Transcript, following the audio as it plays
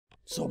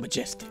So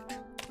majestic.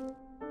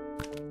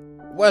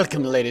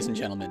 Welcome, ladies and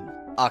gentlemen,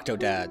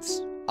 Octodads,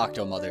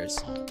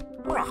 Octomothers,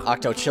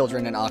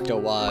 Octochildren, and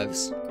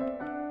Octowives.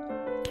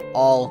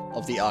 All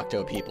of the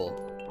Octo people.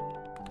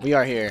 We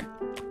are here.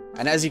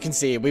 And as you can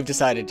see, we've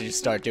decided to just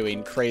start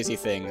doing crazy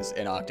things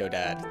in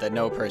Octodad that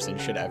no person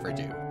should ever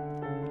do.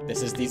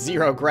 This is the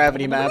zero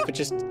gravity map, it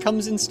just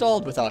comes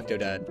installed with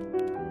Octodad.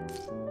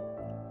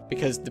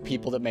 Because the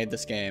people that made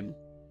this game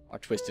are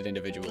twisted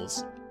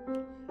individuals.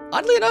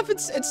 Oddly enough,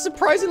 it's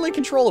surprisingly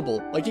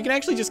controllable. Like, you can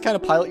actually just kind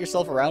of pilot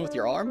yourself around with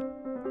your arm.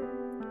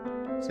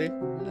 See?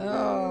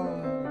 Oh,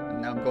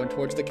 and now I'm going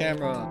towards the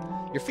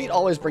camera. Your feet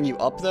always bring you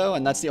up, though,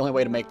 and that's the only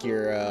way to make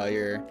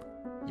your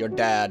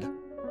dad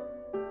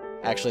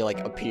actually,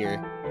 like,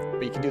 appear.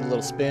 But you can do the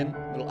little spin,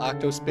 little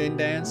octo spin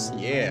dance.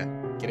 Yeah,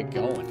 get it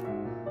going.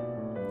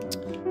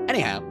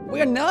 Anyhow, we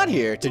are not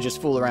here to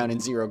just fool around in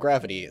zero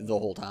gravity the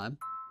whole time.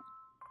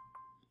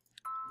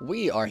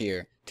 We are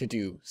here to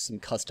do some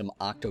custom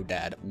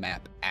Octodad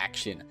map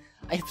action.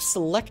 I have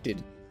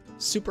selected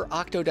Super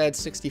Octodad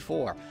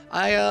 64.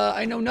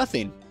 I know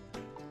nothing.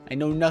 I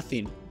know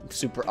nothing of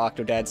Super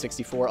Octodad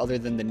 64 other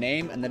than the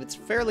name and that it's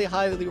fairly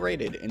highly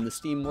rated in the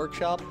Steam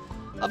Workshop.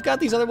 I've got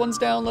these other ones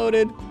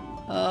downloaded.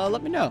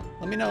 Let me know.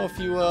 Let me know if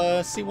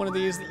you see one of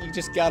these that you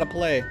just gotta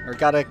play or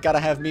gotta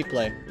have me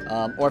play.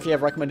 Or if you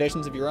have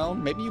recommendations of your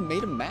own. Maybe you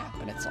made a map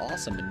and it's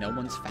awesome and no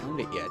one's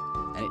found it yet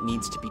and it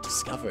needs to be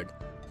discovered.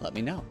 Let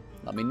me know.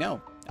 Let me know.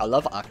 I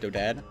love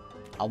Octodad.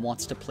 I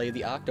wants to play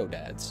the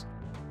Octodads.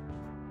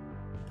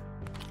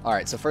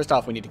 Alright, so first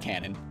off we need a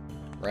cannon,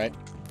 right?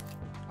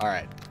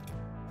 Alright.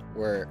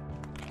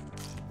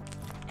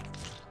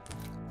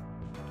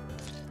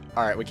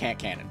 Alright, we can't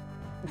cannon.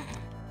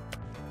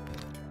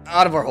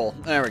 Out of our hole.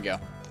 There we go.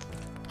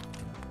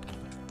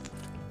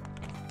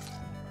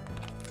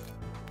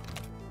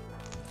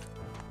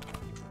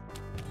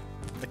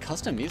 The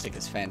custom music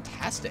is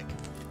fantastic.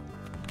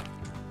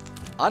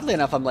 Oddly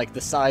enough, I'm like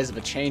the size of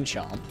a chain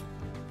chomp.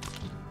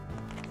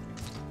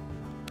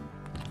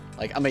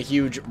 Like, I'm a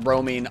huge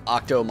roaming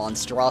octo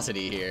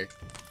monstrosity here.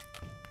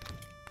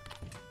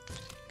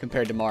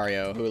 Compared to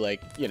Mario, who,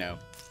 like, you know.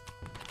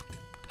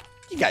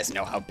 You guys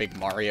know how big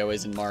Mario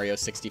is in Mario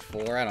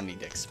 64. I don't need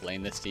to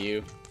explain this to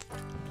you.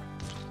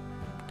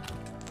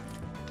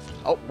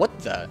 Oh, what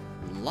the?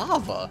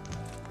 Lava?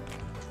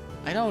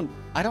 I don't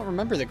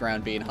remember the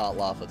ground being hot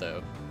lava,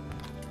 though.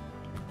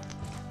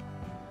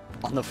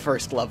 On the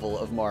first level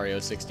of Mario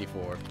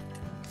 64.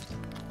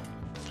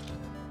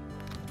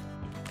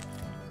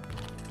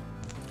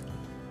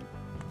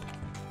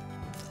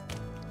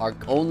 Our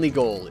only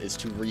goal is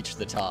to reach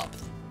the top.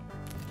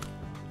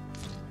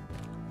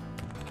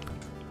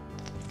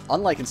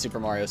 Unlike in Super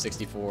Mario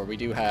 64, we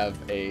do have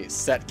a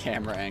set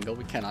camera angle.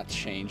 We cannot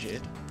change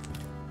it.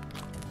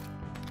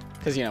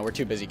 Because, you know, we're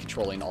too busy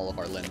controlling all of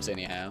our limbs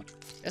anyhow.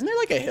 Isn't there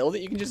like a hill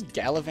that you can just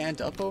gallivant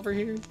up over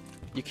here?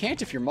 You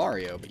can't if you're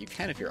Mario, but you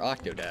can if you're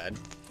Octodad.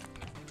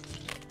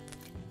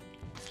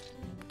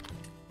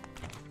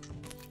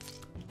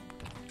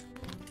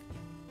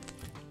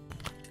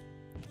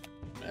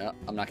 Yeah,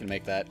 I'm not gonna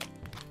make that.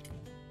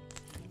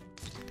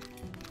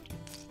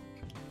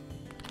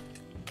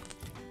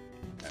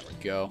 There we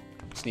go.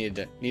 Just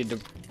needed to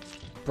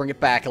bring it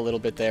back a little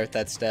bit there at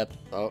that step.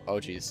 Oh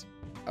jeez.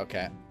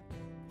 Okay.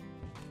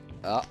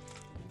 Oh.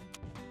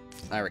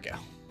 There we go.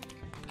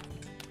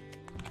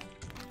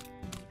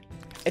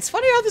 It's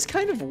funny how this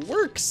kind of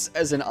works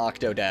as an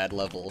Octodad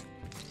level.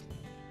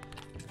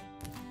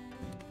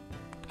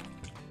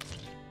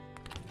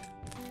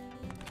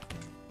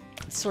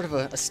 It's sort of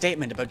a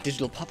statement about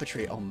digital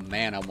puppetry. Oh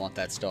man, I want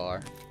that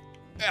star.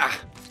 Ah!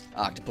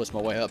 Octopus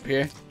my way up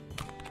here.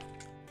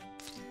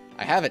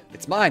 I have it.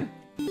 It's mine.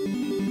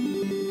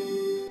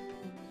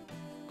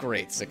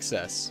 Great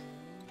success.